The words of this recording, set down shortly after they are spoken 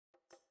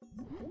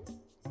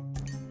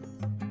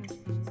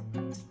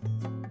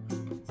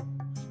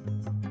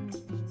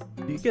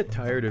Do you get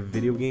tired of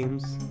video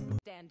games?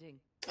 Standing.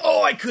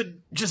 Oh, I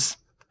could just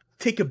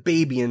take a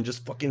baby and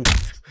just fucking...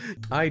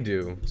 I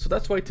do. So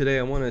that's why today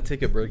I want to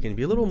take a break and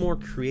be a little more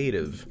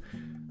creative.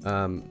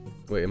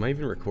 Wait, am I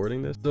even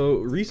recording this? So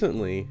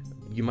recently,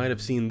 you might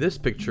have seen this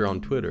picture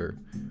on Twitter,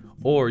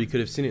 or you could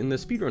have seen it in the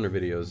speedrunner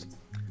videos.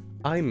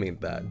 I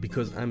made that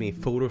because I'm a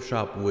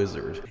Photoshop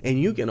wizard, and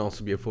you can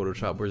also be a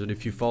Photoshop wizard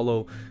if you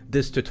follow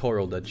this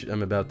tutorial that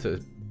I'm about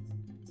to...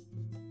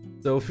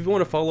 So if you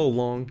want to follow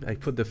along, I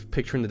put the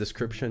picture in the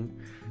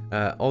description.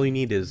 All you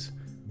need is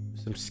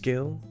some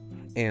skill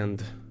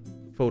and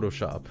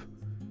Photoshop.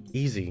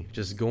 Easy.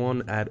 Just go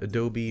on at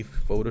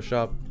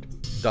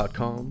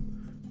adobephotoshop.com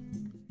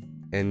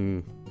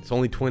and it's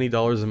only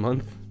 $20 a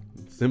month.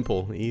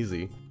 Simple,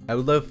 easy. I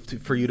would love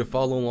for you to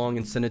follow along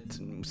and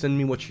send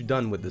me what you've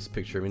done with this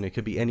picture. I mean, it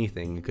could be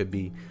anything. It could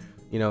be,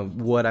 you know,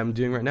 what I'm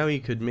doing right now. You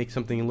could make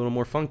something a little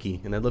more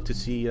funky, and I'd love to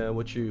see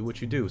what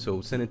you do.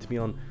 So send it to me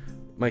on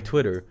my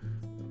Twitter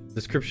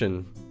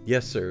description.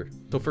 Yes, sir.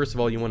 So first of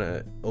all, you want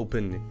to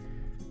open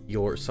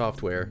your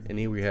software, and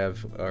here we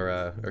have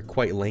our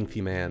quite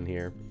lengthy man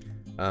here.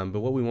 But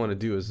what we want to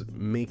do is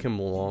make him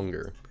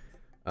longer.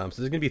 So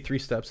there's going to be 3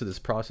 steps to this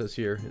process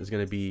here. It's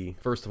going to be,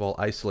 first of all,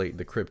 isolate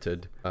the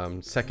cryptid.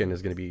 Second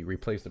is going to be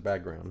replace the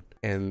background.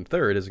 And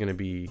third is going to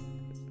be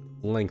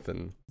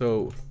lengthen.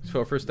 So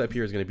our first step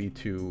here is going to be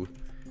to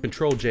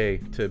Control J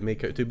to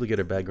make a duplicate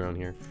a background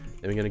here.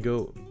 And we're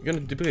going to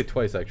duplicate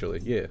twice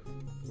actually. Yeah.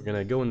 We're going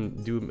to go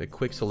and do a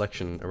quick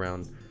selection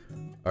around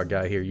our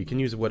guy here. You can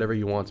use whatever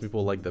you want. Some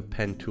people like the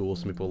pen tool.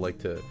 Some people like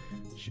to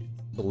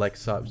select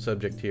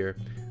subject here.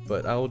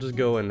 But I will just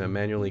go and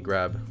manually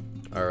grab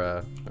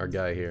our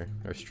guy here,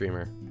 our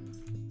streamer.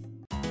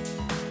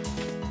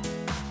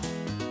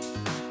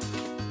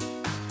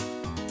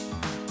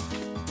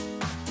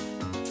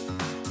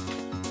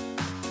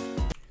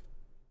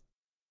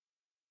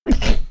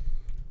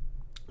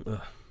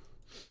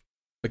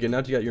 Okay,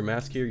 now that you got your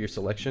mask here, your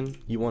selection,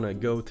 you want to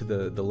go to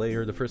the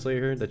layer, the first layer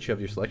here that you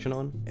have your selection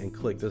on, and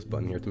click this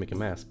button here to make a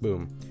mask.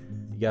 Boom.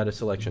 You got a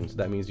selection, so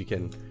that means you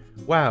can,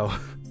 wow,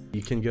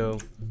 you can go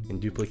and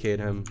duplicate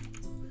him.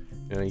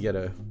 You know, you get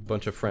a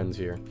bunch of friends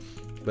here.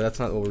 But that's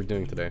not what we're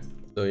doing today.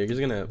 So you're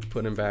just gonna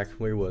put him back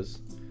where he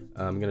was.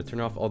 I'm gonna turn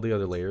off all the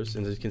other layers,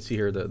 and as you can see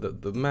here,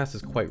 the mask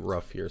is quite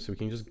rough here. So we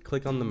can just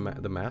click on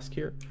the mask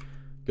here,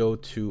 go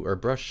to our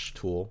brush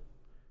tool,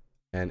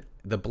 and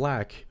the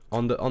black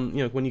on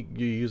you know, when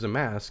you use a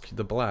mask,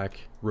 the black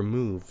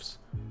removes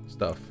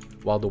stuff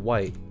while the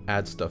white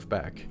adds stuff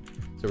back.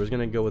 So we're just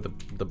gonna go with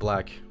the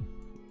black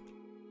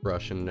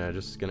brush and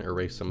just gonna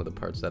erase some of the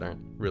parts that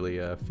aren't really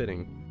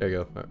fitting. There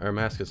you go. Our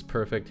mask is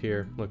perfect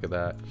here. Look at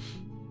that.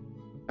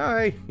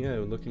 Hi. Yeah,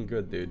 looking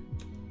good, dude.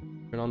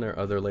 Turn on their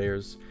other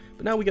layers.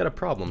 But now we got a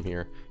problem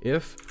here.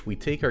 If we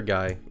take our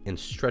guy and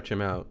stretch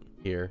him out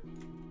here,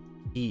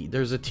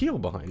 there's a teal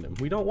behind him.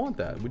 We don't want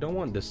that. We don't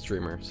want this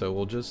streamer. So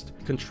we'll just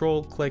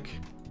control click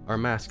our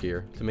mask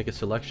here to make a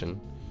selection.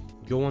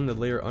 Go on the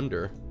layer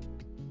under.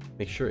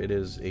 Make sure it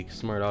is a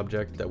smart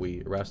object that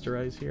we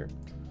rasterize here.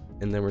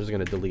 And then we're just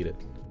gonna delete it.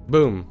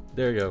 Boom.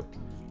 There you go.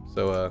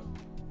 So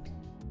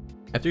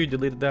after you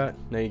deleted that,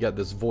 now you got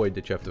this void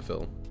that you have to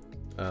fill.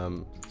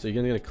 So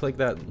you're gonna click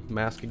that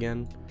mask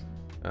again,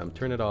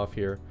 turn it off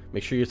here,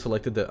 make sure you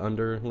selected the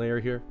under layer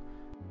here,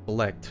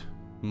 select,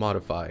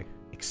 modify,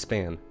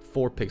 expand,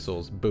 4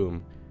 pixels,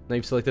 boom. Now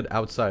you've selected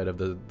outside of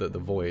the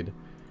void,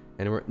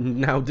 and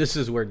now this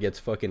is where it gets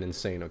fucking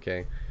insane,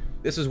 okay?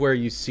 This is where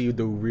you see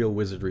the real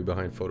wizardry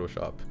behind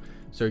Photoshop.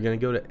 So you're gonna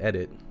go to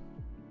edit,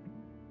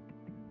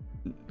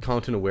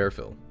 content aware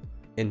fill,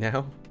 and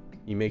now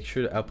you make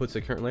sure to output's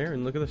the current layer,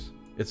 and look at this,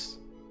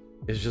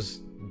 it's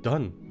just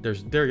done.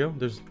 There you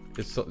go.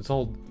 It's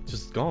all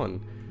just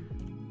gone.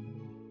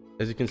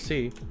 As you can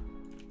see,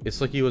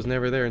 it's like he was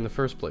never there in the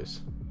first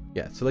place.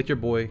 Yeah, select your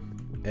boy,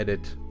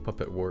 edit,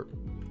 puppet warp,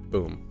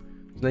 boom.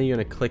 So now you're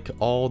gonna click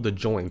all the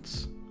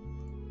joints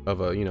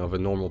of a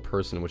normal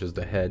person, which is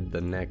the head,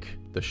 the neck,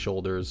 the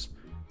shoulders,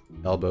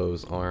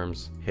 elbows,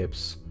 arms,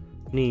 hips,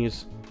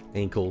 knees,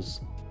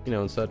 ankles, you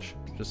know, and such.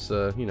 Just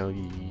you know,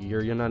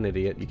 you're not an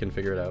idiot. You can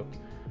figure it out,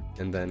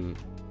 and then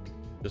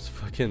just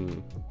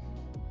fucking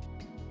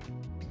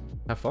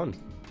have fun.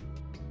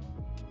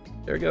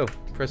 There we go.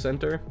 Press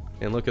enter,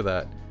 and look at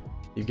that.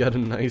 You've got a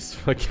nice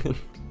fucking...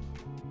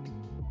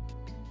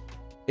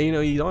 And, you know,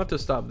 you don't have to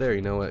stop there.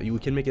 You know, you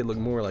can make it look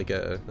more like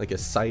a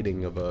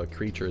sighting of a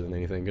creature than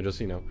anything. You can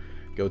just, you know,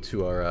 go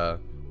to our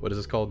what is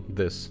this called?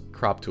 This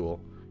crop tool.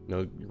 You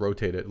know,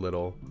 rotate it a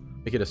little,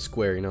 make it a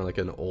square. You know, like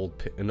an old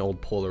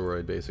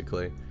Polaroid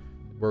basically.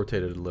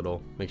 Rotate it a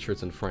little. Make sure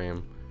it's in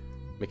frame.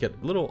 Make it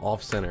a little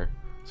off center,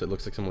 so it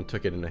looks like someone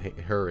took it in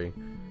a hurry.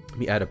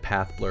 We add a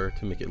path blur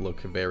to make it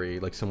look very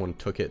like someone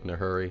took it in a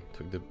hurry,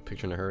 took the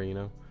picture in a hurry, you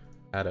know.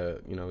 Add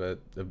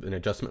an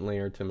adjustment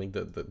layer to make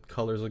the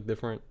colors look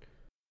different.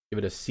 Give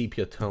it a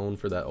sepia tone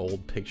for that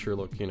old picture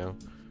look, you know.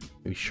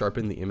 Maybe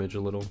sharpen the image a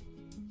little,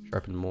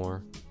 sharpen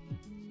more.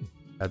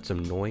 Add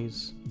some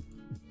noise.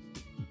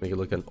 Make it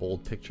look an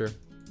old picture.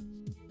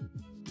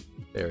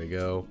 There we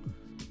go.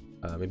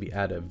 Maybe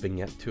add a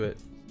vignette to it.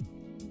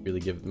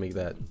 Really make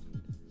that.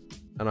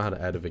 I don't know how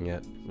to add a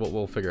vignette.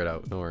 We'll figure it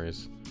out. No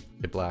worries.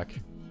 Get black.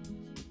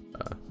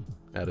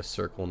 Add a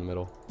circle in the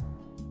middle.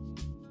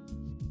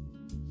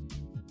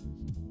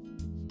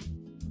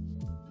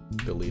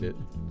 Delete it.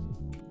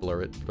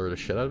 Blur the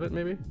shit out of it,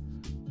 maybe?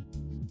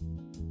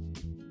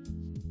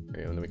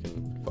 There you go, and then we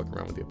can fuck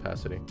around with the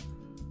opacity.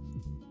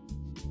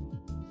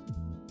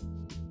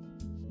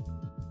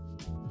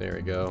 There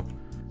we go.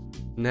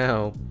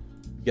 Now,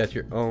 you got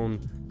your own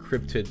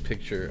cryptid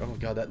picture. Oh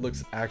god, that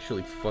looks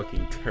actually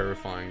fucking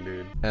terrifying,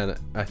 dude. And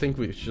I think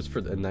just for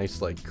a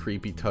nice, like,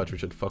 creepy touch, we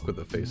should fuck with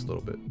the face a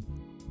little bit.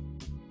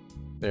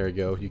 There we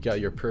go. You got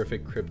your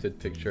perfect cryptid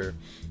picture.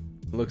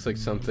 It looks like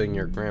something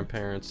your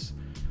grandparents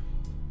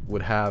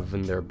would have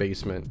in their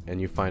basement, and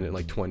you find it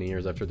like 20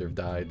 years after they've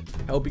died.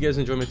 I hope you guys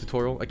enjoyed my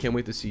tutorial. I can't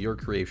wait to see your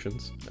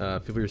creations. Feel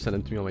free to send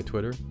them to me on my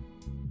Twitter.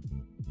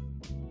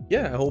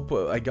 Yeah, I hope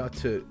I got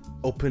to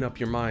open up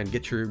your mind,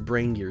 get your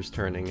brain gears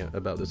turning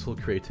about this whole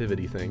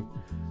creativity thing.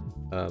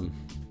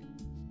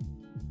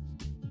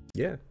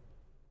 Yeah.